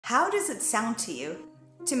How does it sound to you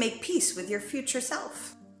to make peace with your future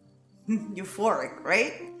self? Euphoric,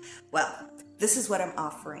 right? Well, this is what I'm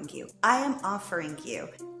offering you. I am offering you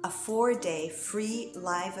a 4-day free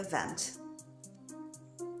live event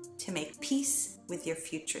to make peace with your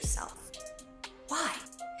future self. Why?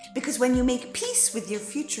 Because when you make peace with your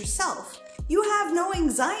future self, you have no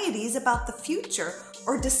anxieties about the future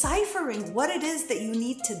or deciphering what it is that you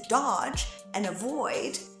need to dodge and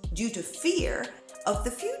avoid due to fear of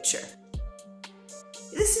the future.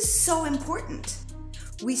 This is so important.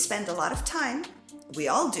 We spend a lot of time, we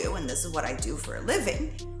all do, and this is what I do for a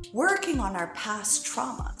living, working on our past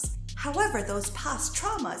traumas. However, those past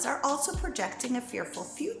traumas are also projecting a fearful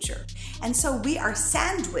future. And so we are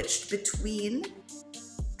sandwiched between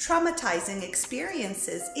traumatizing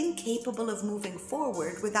experiences, incapable of moving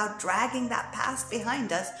forward without dragging that past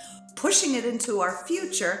behind us, pushing it into our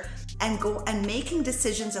future and making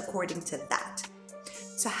decisions according to that.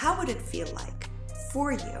 So how would it feel like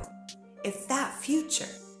for you if that future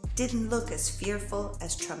didn't look as fearful,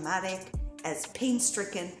 as traumatic, as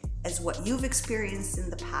pain-stricken as what you've experienced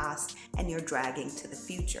in the past and you're dragging to the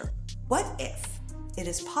future? What if it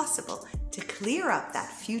is possible to clear up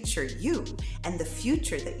that future you and the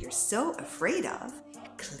future that you're so afraid of,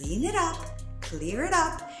 clean it up, clear it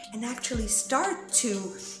up, and actually start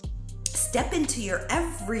to step into your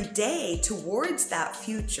everyday towards that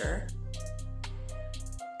future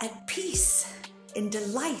at peace, in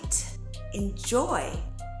delight, in joy,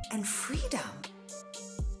 and freedom?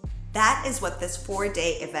 That is what this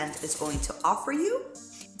 4-day event is going to offer you.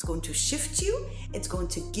 It's going to shift you. It's going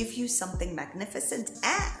to give you something magnificent.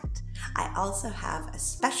 And I also have a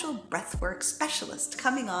special breathwork specialist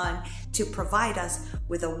coming on to provide us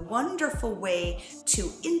with a wonderful way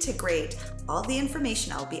to integrate all the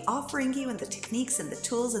information I'll be offering you and the techniques and the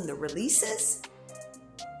tools and the releases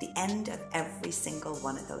the end of every single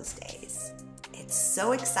one of those days. It's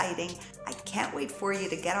so exciting. I can't wait for you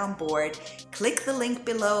to get on board. Click the link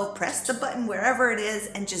below, press the button wherever it is,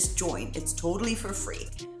 and just join. It's totally for free.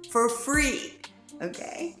 For free,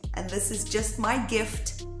 okay? And this is just my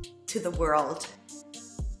gift to the world.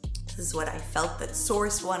 This is what I felt that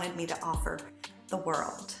Source wanted me to offer the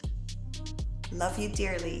world. Love you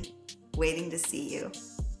dearly. Waiting to see you.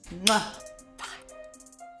 Mwah.